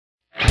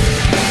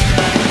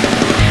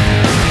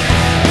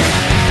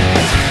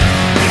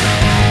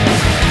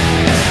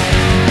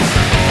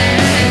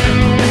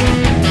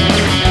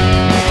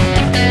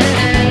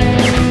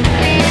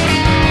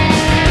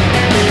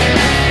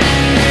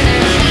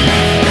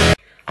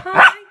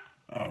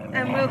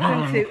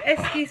welcome to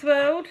Eskie's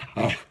World.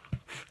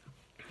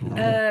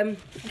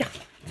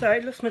 Sorry, I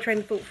lost my train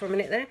of thought for a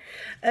minute there.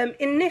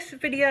 In this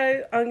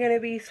video, I'm going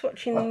to be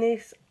swatching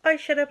this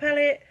eyeshadow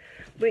palette,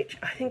 which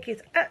I think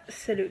is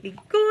absolutely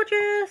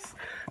gorgeous.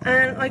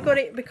 And I got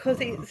it because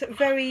it's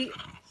very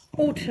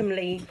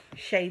autumnly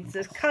shades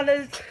of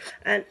colours.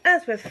 And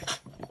as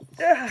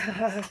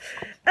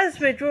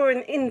we're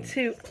drawing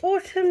into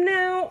autumn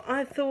now,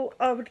 I thought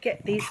I would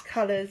get these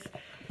colours.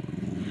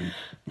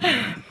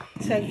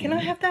 So can I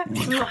have that?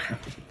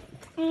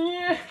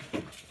 Yeah.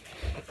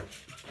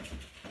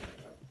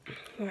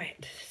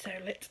 Right, so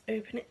let's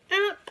open it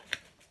up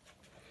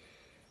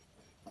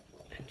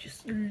and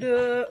just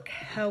look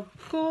how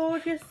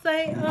gorgeous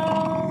they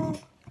are.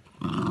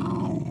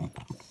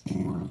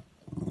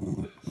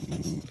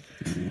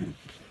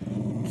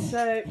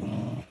 So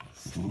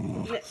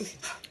let me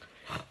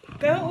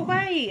go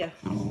away.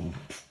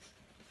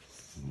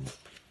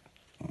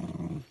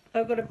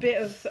 I've got a bit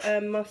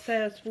of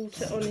Marseille's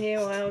water on here,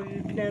 or however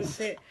you pronounce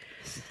it,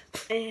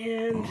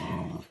 and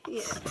yeah,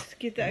 just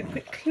give that a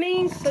quick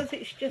clean because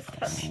it's just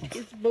touched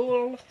his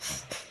ball.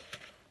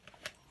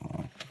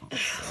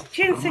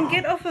 Jensen,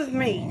 get off of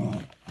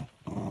me!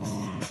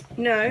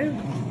 No,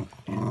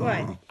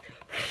 right.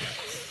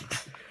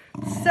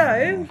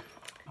 So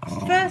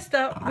first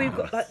up, we've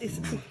got like this.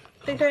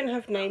 They don't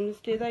have names,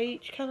 do they?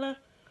 Each colour?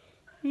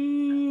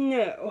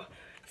 No.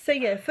 So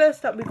yeah,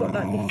 first up we've got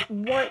like this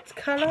white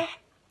colour.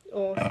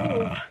 Or sort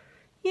of,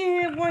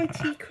 yeah,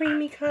 whitey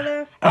creamy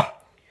colour.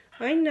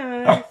 I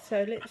know,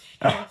 so let's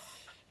just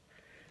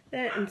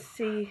there and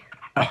see.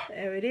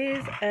 There it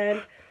is,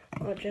 and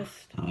I'll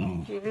just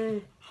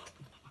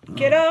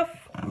get off.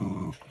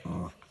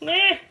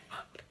 Yeah.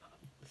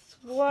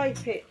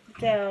 Swipe it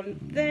down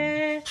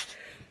there.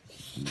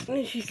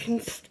 As you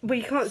can, well,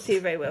 you can't see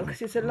it very well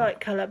because it's a light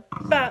colour,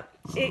 but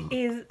it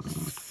is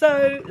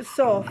so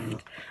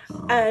soft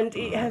and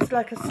it has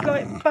like a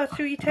slight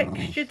buttery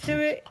texture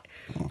to it,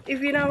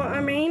 if you know what I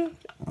mean.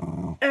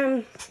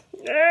 I'm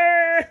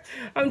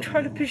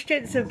trying to push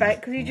Jensen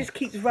back because he just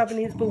keeps rubbing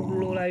his ball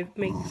all over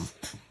me.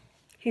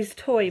 His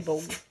toy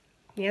ball.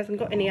 He hasn't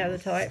got any other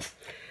type.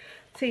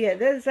 So yeah,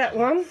 there's that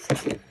one.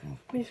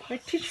 Where's my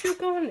tissue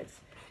gone?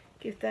 Let's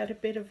give that a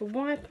bit of a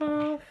wipe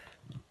off.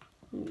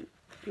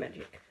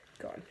 Magic.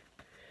 Gone.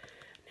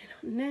 And then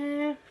on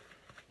there.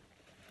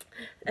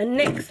 And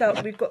next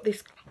up we've got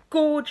this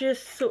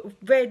gorgeous sort of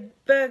red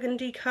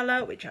burgundy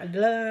colour, which I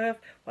love.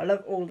 I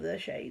love all of the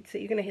shades, so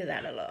you're going to hear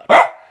that a lot.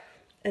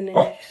 And then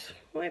I just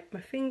wipe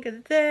my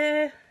finger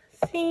there,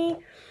 see?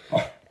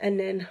 And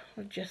then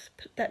I'll just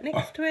put that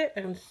next to it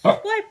and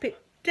swipe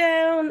it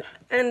down,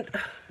 and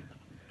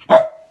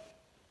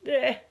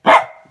there.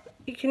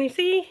 Can you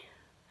see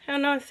how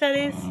nice that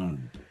is?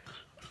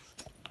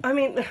 I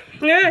mean,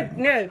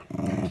 no.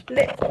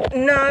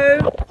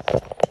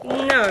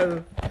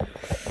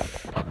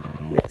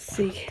 Let's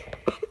see.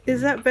 Is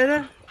that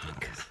better?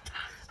 Because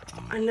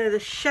I know the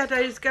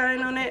shadow's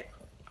going on it.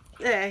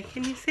 There,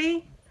 can you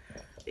see?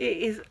 It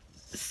is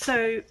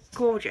so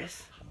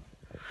gorgeous.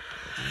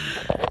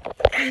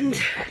 And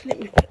let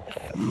me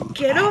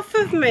get off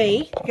of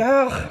me.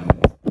 Oh,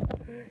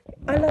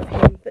 I love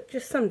him, but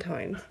just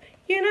sometimes,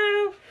 you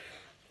know.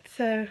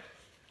 So,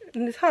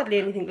 and there's hardly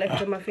anything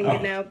left on my finger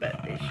now,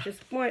 but let's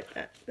just wipe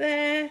that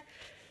there.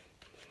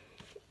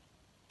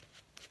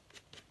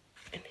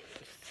 And then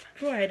just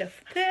dry it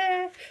off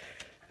there.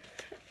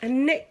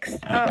 And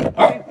next up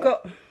we've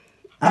got,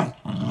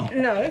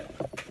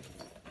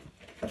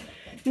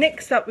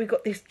 next up we've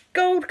got this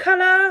gold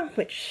colour,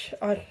 which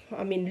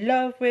I'm in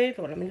love with.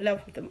 Well, I'm in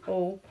love with them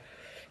all.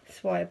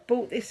 That's why I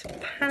bought this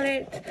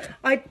palette.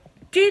 I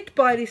did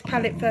buy this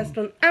palette first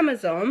on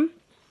Amazon,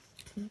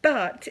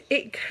 but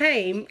it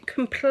came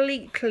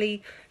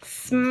completely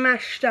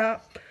smashed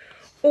up.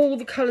 All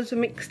the colours were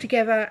mixed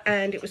together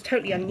and it was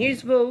totally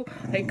unusable.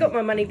 I got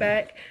my money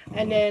back,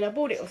 and then I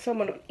bought it off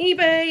someone on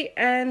eBay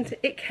and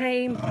it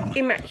came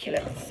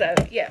immaculate. So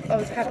yeah, I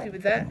was happy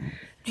with that.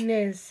 And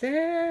there's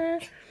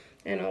that.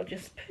 And I'll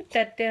just put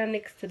that down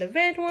next to the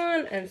red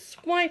one and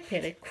swipe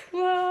it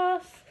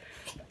across.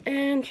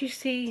 And you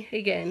see,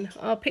 again,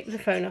 I'll pick the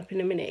phone up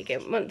in a minute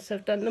again once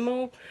I've done them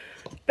all.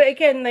 But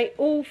again, they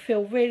all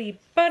feel really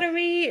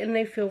buttery and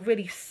they feel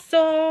really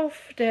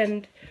soft,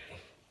 and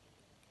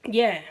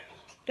yeah,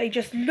 they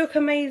just look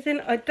amazing.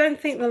 I don't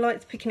think the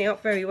light's picking it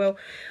up very well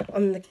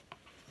on the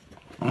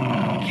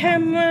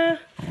camera.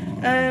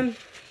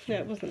 No,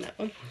 it wasn't that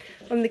one.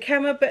 On the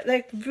camera, but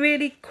they're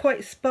really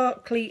quite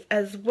sparkly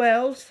as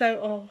well.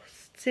 So I'll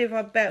see if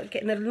I'm about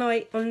getting a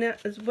light on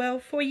that as well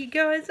for you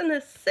guys in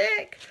a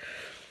sec.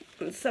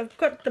 So I've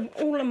got them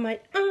all on my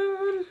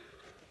arm.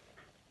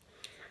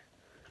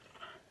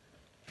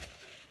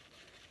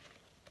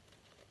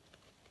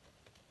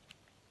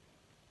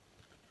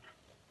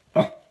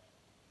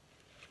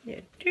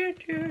 Yeah,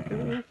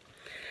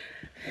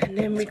 and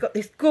then we got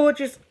this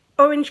gorgeous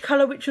orange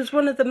colour, which was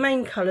one of the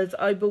main colours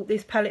I bought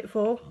this palette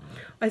for.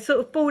 I sort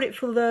of bought it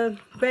for the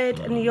red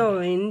and the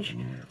orange,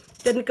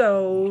 then the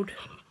gold,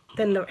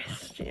 than the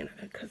rest, you know,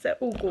 because they're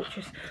all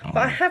gorgeous. But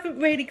I haven't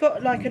really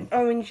got like an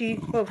orangey,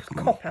 well,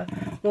 copper,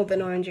 more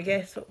than orange, I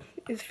guess.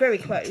 It's very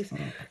close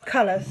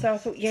colour, so I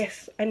thought,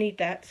 yes, I need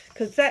that,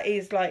 because that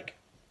is like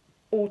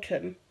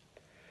autumn.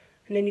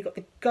 And then you've got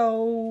the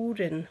gold,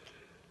 and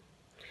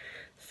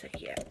so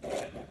yeah.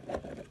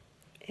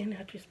 And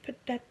I'll just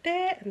put that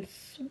there and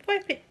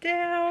swipe it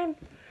down.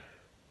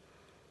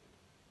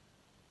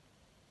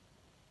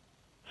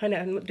 I know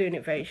I'm not doing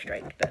it very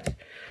straight, but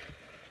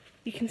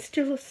you can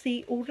still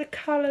see all the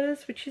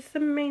colours, which is the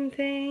main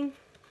thing.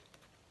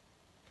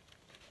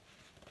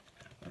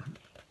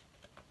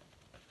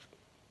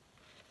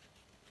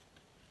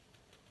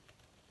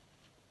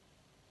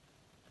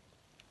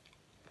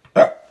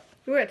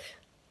 Right.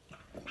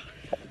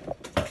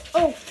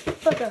 Oh,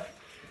 bugger.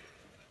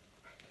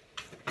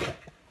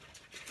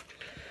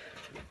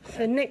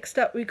 So next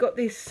up we got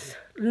this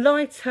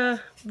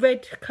lighter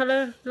red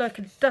colour, like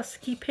a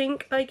dusky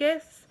pink, I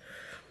guess.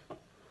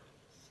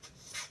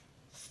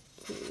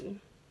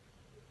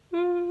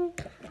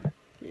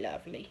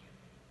 Lovely.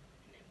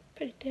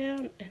 Put it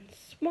down and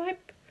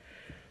swipe.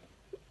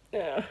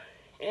 Oh,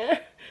 yeah,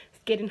 it's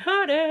getting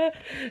harder.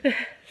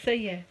 So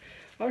yeah,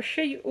 I'll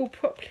show you all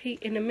properly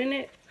in a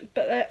minute,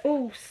 but they're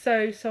all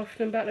so soft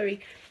and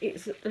buttery.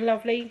 It's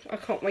lovely. I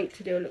can't wait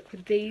to do a look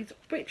with these,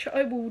 which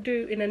I will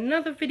do in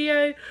another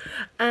video.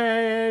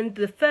 And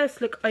the first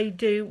look I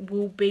do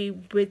will be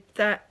with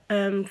that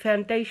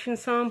foundation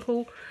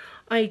sample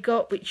I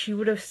got, which you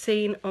would have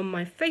seen on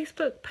my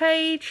Facebook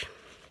page.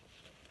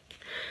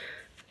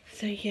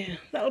 So yeah,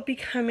 that'll be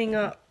coming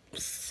up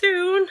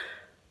soon.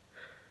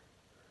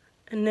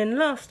 And then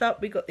last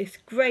up we got this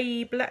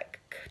grey black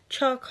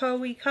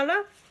charcoal-y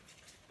colour.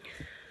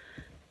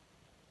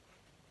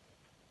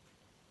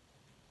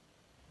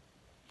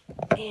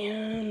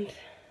 And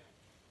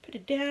put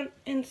it down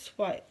and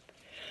swipe.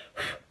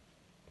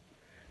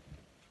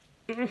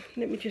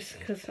 Let me just,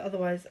 because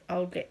otherwise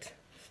I'll get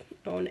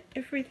on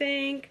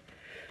everything.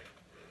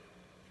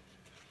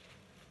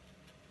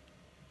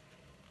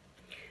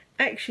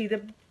 Actually,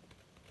 the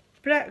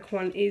black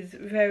one is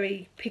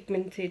very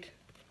pigmented.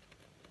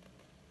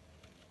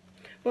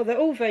 Well, they're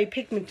all very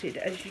pigmented,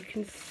 as you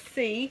can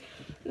see.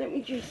 Let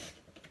me just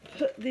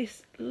put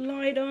this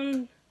light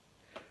on.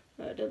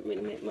 That doesn't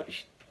really make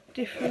much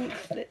difference.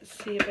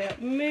 Let's see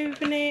about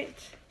moving it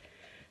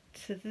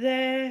to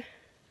there.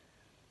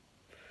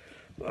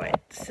 Right,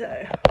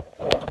 so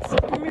let's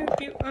move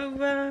you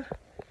over.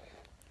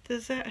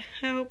 Does that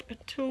help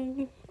at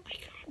all? I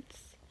can't see.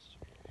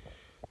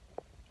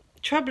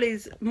 Trouble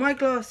is, my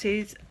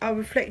glasses are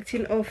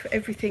reflecting off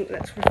everything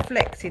that's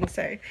reflecting,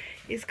 so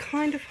it's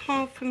kind of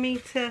hard for me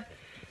to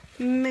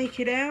make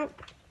it out.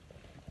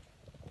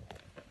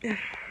 Let's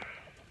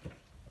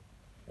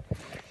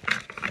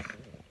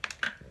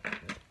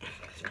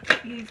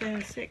put you there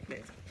a sec.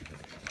 Let's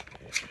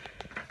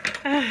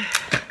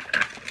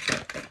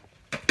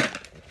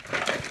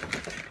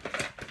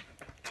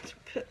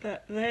put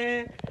that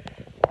there.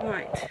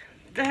 Right,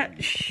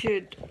 that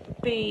should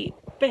be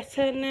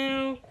better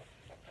now.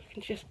 I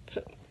can just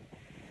put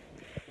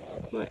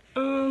my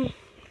arm.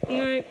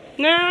 No,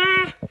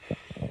 nah.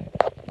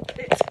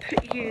 Let's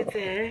put you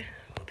there.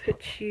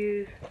 Put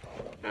you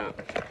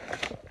up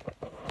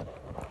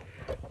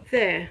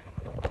there.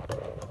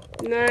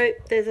 No,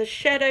 there's a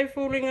shadow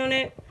falling on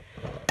it.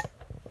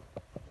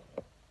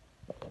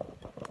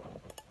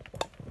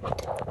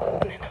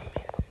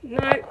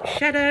 No,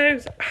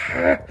 shadows.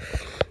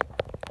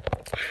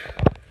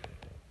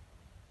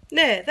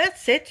 There,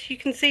 that's it. You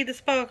can see the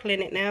sparkle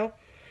in it now.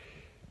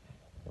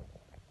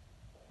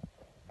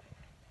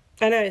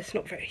 I know it's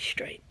not very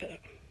straight,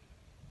 but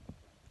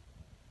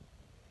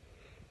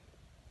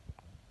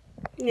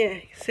yeah,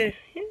 so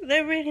yeah,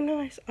 they're really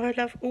nice. I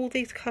love all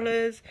these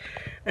colours,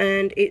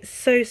 and it's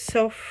so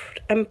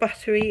soft and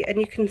buttery, and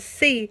you can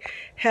see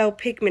how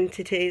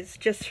pigmented it is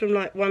just from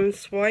like one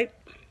swipe.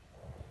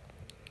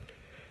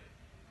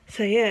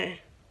 So yeah,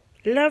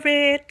 love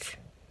it.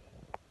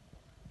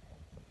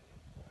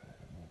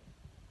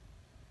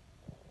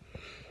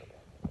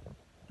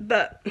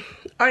 But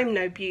I'm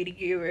no beauty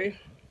guru.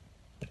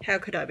 How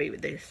could I be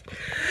with this?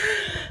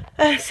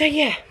 So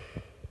yeah,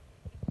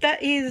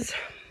 that is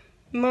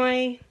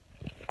my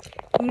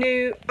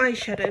new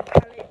eyeshadow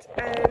palette,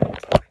 and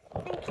I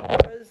think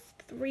it was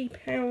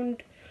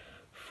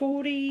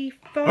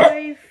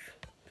 £3.45,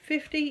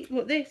 50.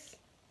 What, this?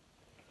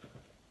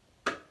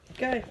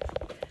 Go.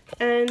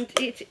 And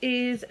it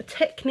is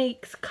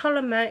Technique's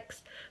Colour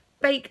Max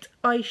Baked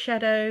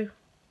Eyeshadow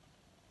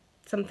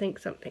something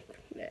something.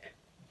 There.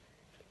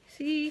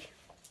 See?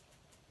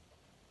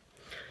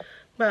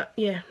 But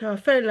yeah, no, I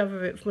fell in love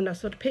with it when I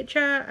saw the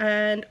picture,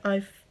 and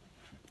I'm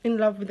in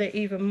love with it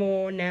even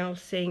more now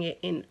seeing it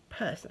in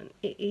person.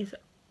 It is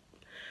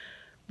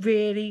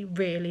really,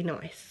 really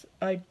nice.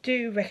 I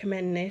do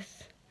recommend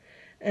this,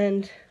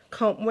 and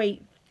can't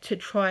wait to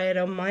try it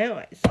on my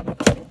eyes.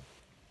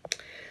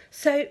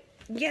 So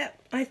yeah,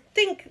 I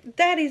think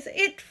that is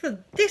it for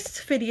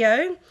this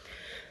video.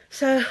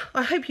 So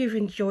I hope you've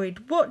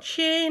enjoyed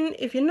watching.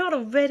 If you're not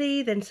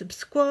already, then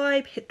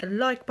subscribe, hit the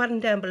like button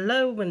down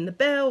below and the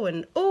bell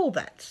and all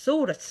that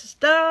sort of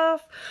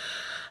stuff.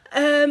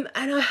 And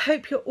I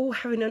hope you're all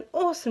having an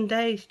awesome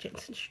day. It's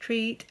Jensen's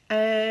treat,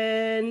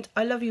 and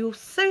I love you all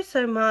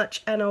so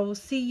much, and I will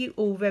see you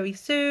all very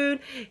soon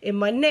in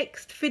my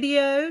next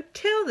video.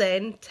 Till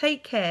then,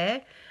 take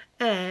care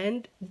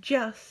and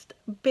just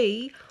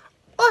be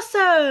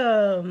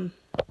awesome.